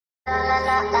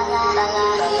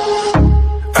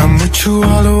I'm with you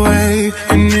all the way,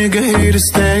 a nigga here to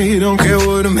stay. Don't care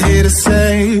what I'm here to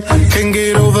say. Can't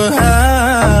get over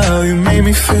how you made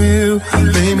me feel,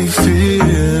 made me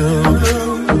feel.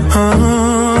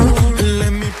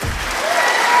 Let me.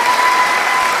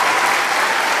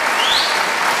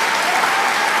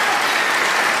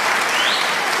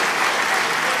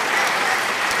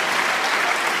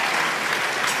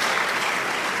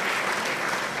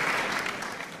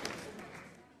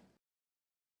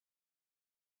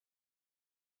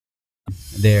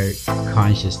 Their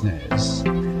consciousness.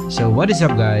 So what is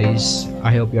up guys?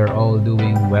 I hope you're all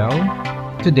doing well.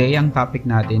 Today ang topic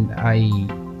natin ay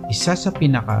isa sa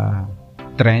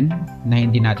pinaka-trend na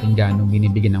hindi natin ganong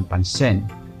binibigyan ng pansin.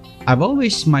 I'm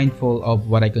always mindful of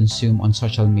what I consume on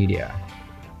social media.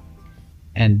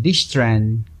 And this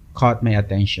trend caught my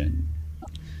attention.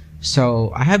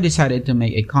 So I have decided to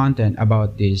make a content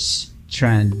about this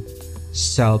trend,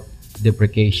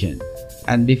 self-deprecation.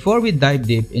 And before we dive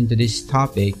deep into this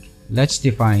topic, let's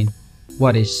define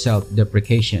what is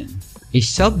self-deprecation.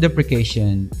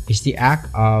 Self-deprecation is the act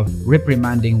of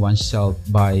reprimanding oneself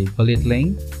by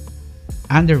belittling,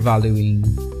 undervaluing,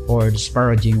 or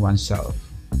disparaging oneself,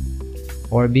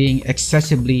 or being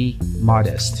excessively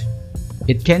modest.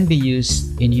 It can be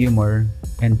used in humor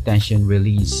and tension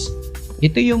release.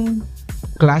 Ito yung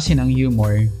klase ng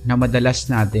humor na madalas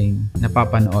nating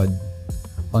napapanood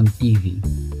on TV.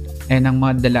 And ang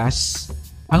madalas,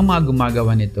 ang mga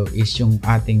gumagawa nito is yung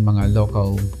ating mga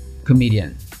local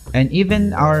comedian. And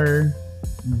even our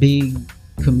big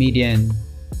comedian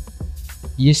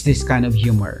use this kind of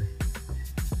humor.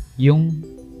 Yung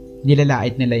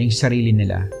nilalait nila yung sarili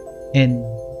nila and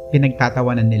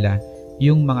pinagtatawanan nila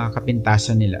yung mga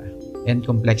kapintasan nila and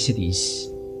complexities.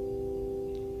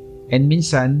 And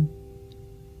minsan,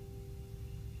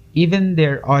 even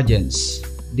their audience,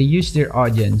 they use their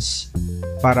audience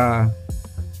para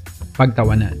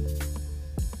pagtawanan.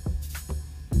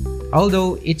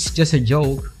 Although it's just a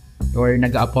joke or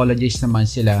nag-apologize naman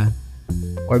sila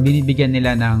or binibigyan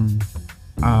nila ng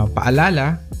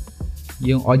paalala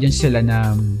yung audience sila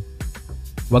na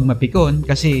wag mapikon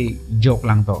kasi joke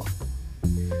lang to.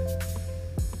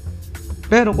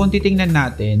 Pero kung titingnan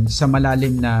natin sa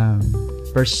malalim na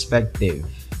perspective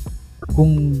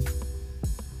kung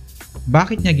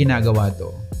bakit niya ginagawa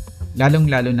to,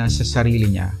 lalong-lalo na sa sarili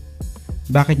niya,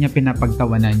 bakit niya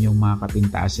pinapagtawanan yung mga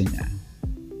kapintasan niya?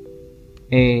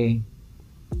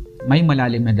 May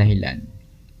malalim na dahilan.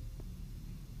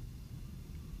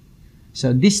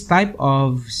 So this type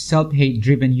of self-hate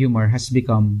driven humor has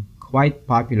become quite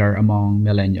popular among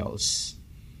millennials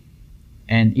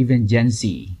and even Gen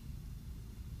Z.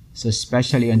 So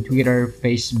especially on Twitter,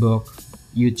 Facebook,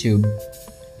 YouTube,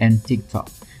 and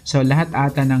TikTok. So lahat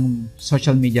ata ng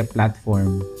social media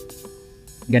platform,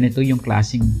 ganito yung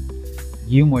klaseng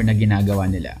humor na ginagawa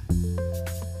nila.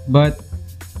 But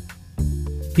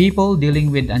people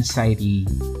dealing with anxiety,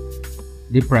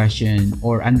 depression,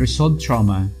 or unresolved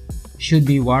trauma should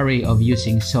be wary of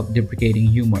using self-deprecating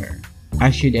humor,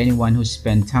 as should anyone who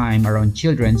spend time around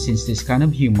children, since this kind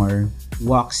of humor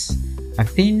walks a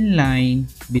thin line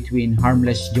between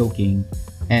harmless joking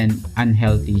and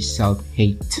unhealthy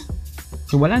self-hate.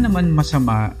 So wala naman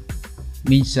masama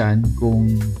minsan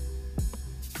kung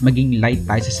maging light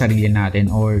tayo sa sarili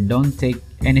natin or don't take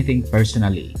anything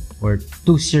personally or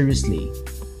too seriously.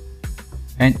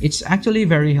 And it's actually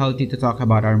very healthy to talk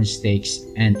about our mistakes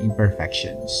and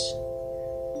imperfections.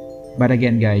 But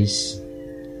again guys,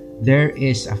 there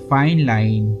is a fine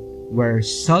line where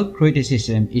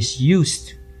self-criticism is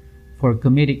used for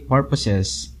comedic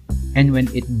purposes and when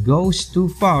it goes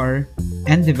too far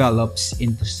and develops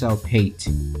into self-hate.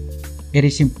 It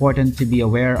is important to be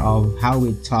aware of how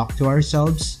we talk to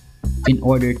ourselves in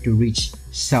order to reach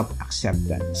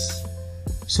self-acceptance.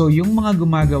 So yung mga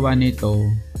gumagawa nito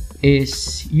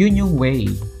is yun yung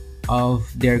way of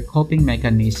their coping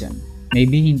mechanism.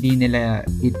 Maybe hindi nila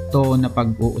ito na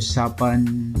pag-uusapan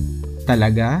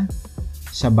talaga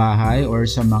sa bahay or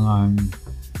sa mga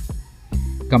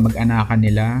kamag-anakan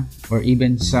nila or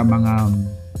even sa mga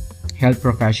health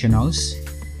professionals.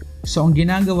 So ang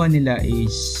ginagawa nila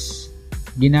is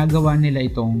ginagawa nila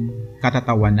itong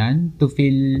katatawanan to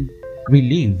feel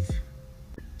relief.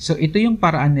 So ito yung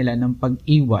paraan nila ng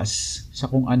pag-iwas sa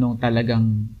kung anong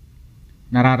talagang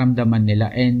nararamdaman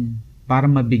nila and para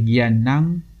mabigyan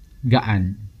ng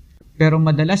gaan. Pero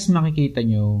madalas makikita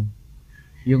nyo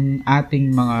yung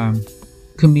ating mga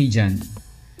comedian.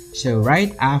 So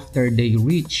right after they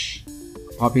reach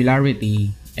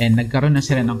popularity and nagkaroon na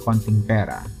sila ng konting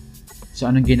pera, so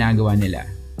anong ginagawa nila?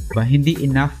 Hindi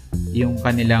enough yung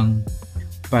kanilang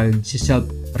pag-self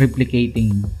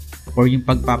replicating or yung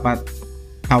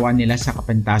pagpapatawa nila sa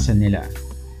kapintasan nila.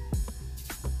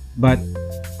 But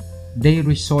they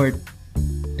resort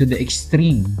to the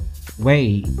extreme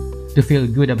way to feel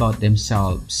good about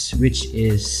themselves, which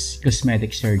is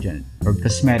cosmetic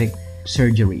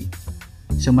surgery.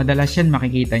 So madalas yan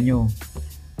makikita nyo,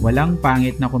 walang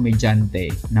pangit na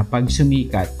komedyante na pag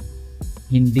sumikat,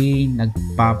 hindi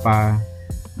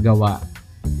nagpapagawa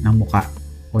ng muka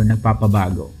o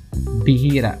nagpapabago.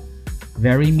 Bihira.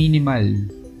 Very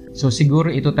minimal. So siguro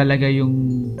ito talaga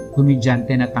yung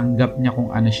komedyante na tanggap niya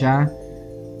kung ano siya,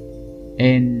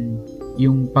 and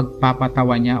yung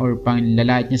pagpapatawa niya or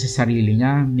panglalait niya sa sarili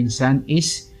niya minsan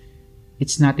is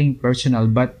it's nothing personal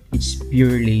but it's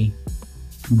purely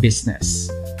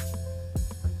business.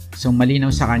 So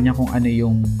malinaw sa kanya kung ano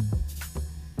yung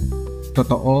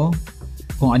totoo,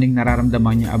 kung anong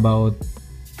nararamdaman niya about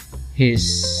his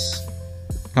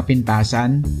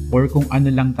kapintasan, or kung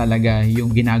ano lang talaga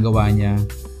yung ginagawa niya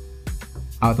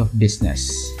out of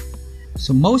business.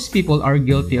 So most people are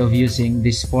guilty of using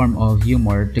this form of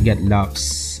humor to get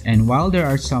laughs. And while there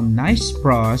are some nice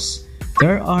pros,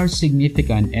 there are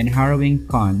significant and harrowing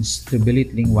cons to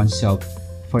belittling oneself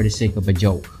for the sake of a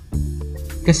joke.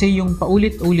 Kasi yung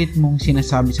paulit-ulit mong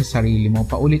sinasabi sa sarili mo,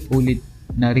 paulit-ulit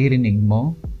naririnig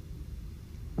mo,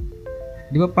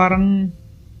 di ba parang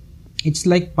it's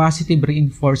like positive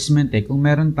reinforcement eh. Kung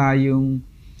meron tayong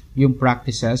yung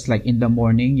practices, like in the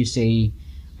morning, you say,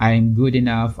 I'm good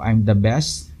enough, I'm the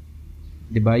best.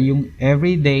 Diba? Yung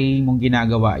everyday mong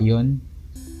ginagawa yun,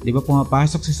 diba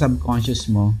pumapasok sa subconscious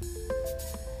mo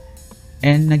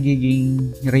and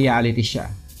nagiging reality siya.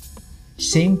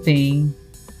 Same thing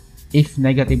if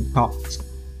negative thoughts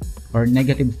or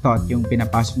negative thought yung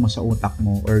pinapasok mo sa utak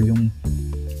mo, or yung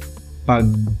pag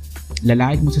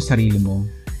lalait mo sa sarili mo,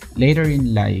 later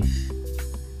in life,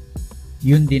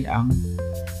 yun din ang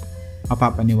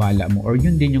mapapaniwala mo, or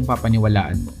yun din yung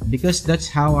papaniwalaan mo, because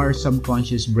that's how our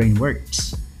subconscious brain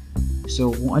works.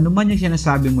 So kung ano man yung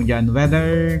sinasabi mo dyan,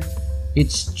 whether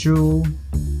it's true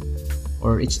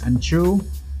or it's untrue,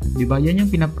 di ba, yan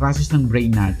yung pinaprocess ng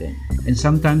brain natin, and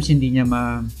sometimes hindi niya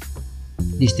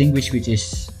ma-distinguish which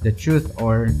is the truth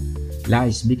or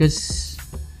lies, because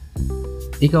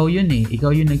ikaw yun eh,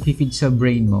 ikaw yung nag-feed sa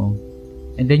brain mo,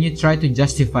 and then you try to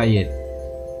justify it.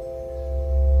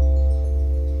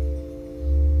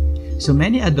 So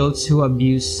many adults who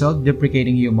abuse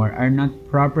self-deprecating humor are not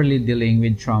properly dealing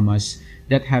with traumas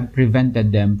that have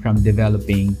prevented them from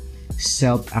developing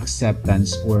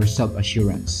self-acceptance or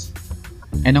self-assurance.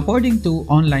 And according to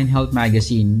Online Health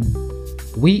Magazine,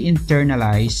 we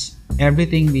internalize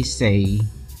everything we say,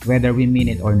 whether we mean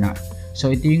it or not. So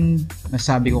ito yung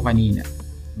nasabi ko kanina.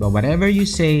 But whatever you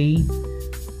say,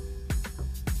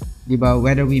 diba,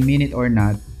 whether we mean it or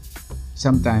not,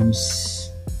 sometimes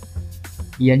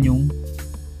yan yung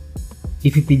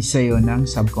i-feed sa'yo ng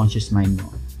subconscious mind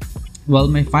mo. Well,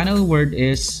 my final word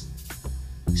is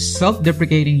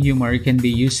self-deprecating humor can be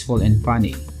useful and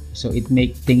funny. So it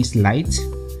make things light.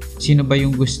 Sino ba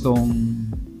yung gustong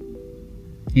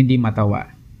hindi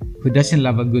matawa? Who doesn't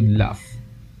love a good laugh?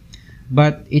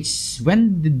 But it's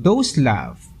when those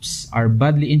laughs are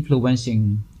badly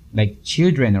influencing like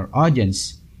children or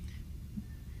audience,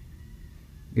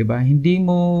 diba? Hindi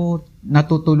mo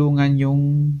natutulungan yung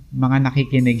mga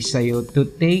nakikinig sa'yo to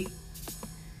take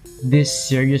this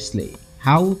seriously.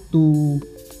 How to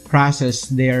process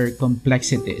their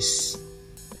complexities.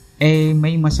 Eh,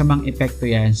 may masamang epekto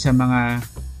yan sa mga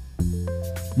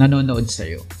nanonood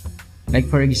sa'yo. Like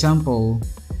for example,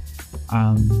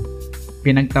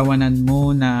 pinagtawanan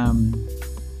mo na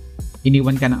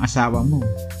iniwan ka ng asawa mo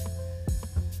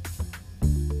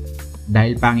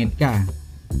dahil pangit ka.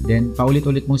 Then,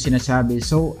 paulit-ulit mong sinasabi.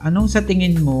 So, anong sa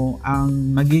tingin mo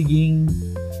ang magiging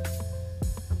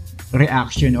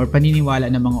reaction or paniniwala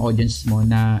ng mga audience mo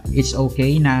na it's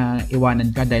okay na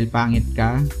iwanan ka dahil pangit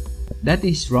ka? That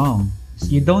is wrong.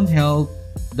 You don't help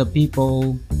the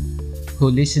people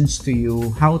who listens to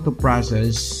you how to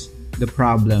process the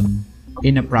problem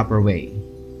in a proper way,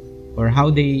 or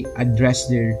how they address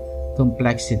their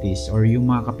complexities or yung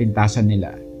mga kapintasan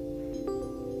nila.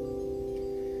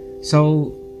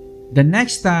 So, the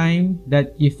next time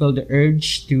that you feel the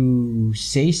urge to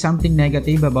say something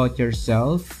negative about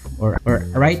yourself, or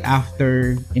right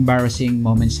after embarrassing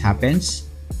moments happens,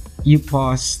 you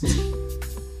pause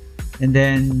and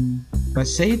then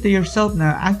say to yourself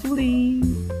na actually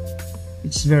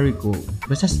it's very cool.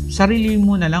 Basta sarili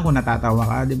mo na lang kung natatawa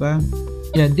ka, di ba?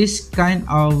 Yeah, this kind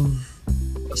of,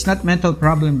 it's not mental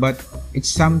problem, but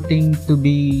it's something to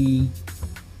be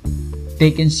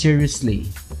taken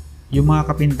seriously. Yung mga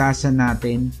kapintasan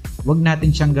natin, wag natin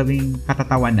siyang gawing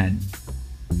katatawanan.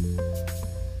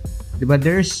 Diba,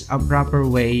 there's a proper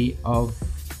way of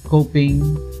coping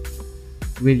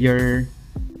with your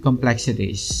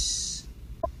complexities.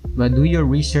 But do your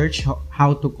research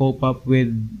how to cope up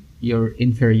with your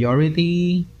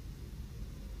inferiority,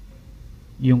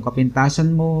 yung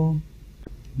kapintasan mo.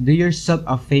 Do yourself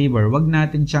a favor. Wag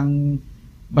natin siyang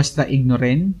basta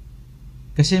ignorin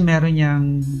kasi meron niyang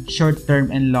short-term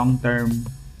and long-term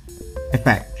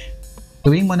effect.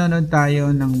 Tuwing manonood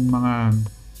tayo ng mga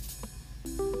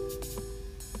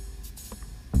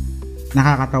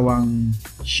nakakatawang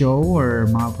show or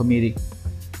mga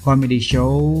comedy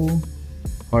show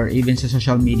or even sa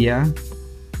social media,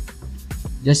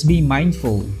 just be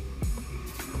mindful.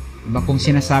 Diba, kung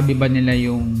sinasabi ba nila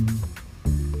yung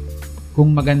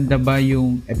kung maganda ba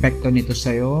yung epekto nito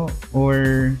sa'yo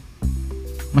or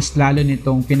mas lalo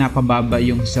nitong pinapababa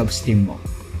yung self-esteem mo.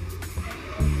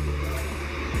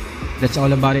 That's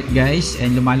all about it, guys.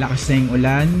 And lumalakas na yung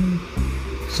ulan.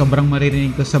 Sobrang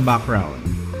maririnig ko sa background.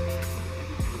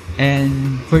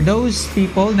 And for those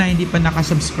people na hindi pa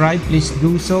nakasubscribe, please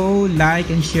do so. Like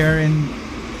and share and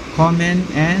comment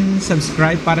and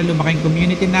subscribe para lumaki yung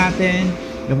community natin.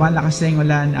 Lumalakas na yung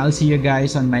ulan. I'll see you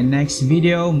guys on my next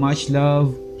video. Much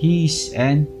love, peace,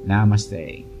 and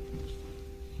namaste.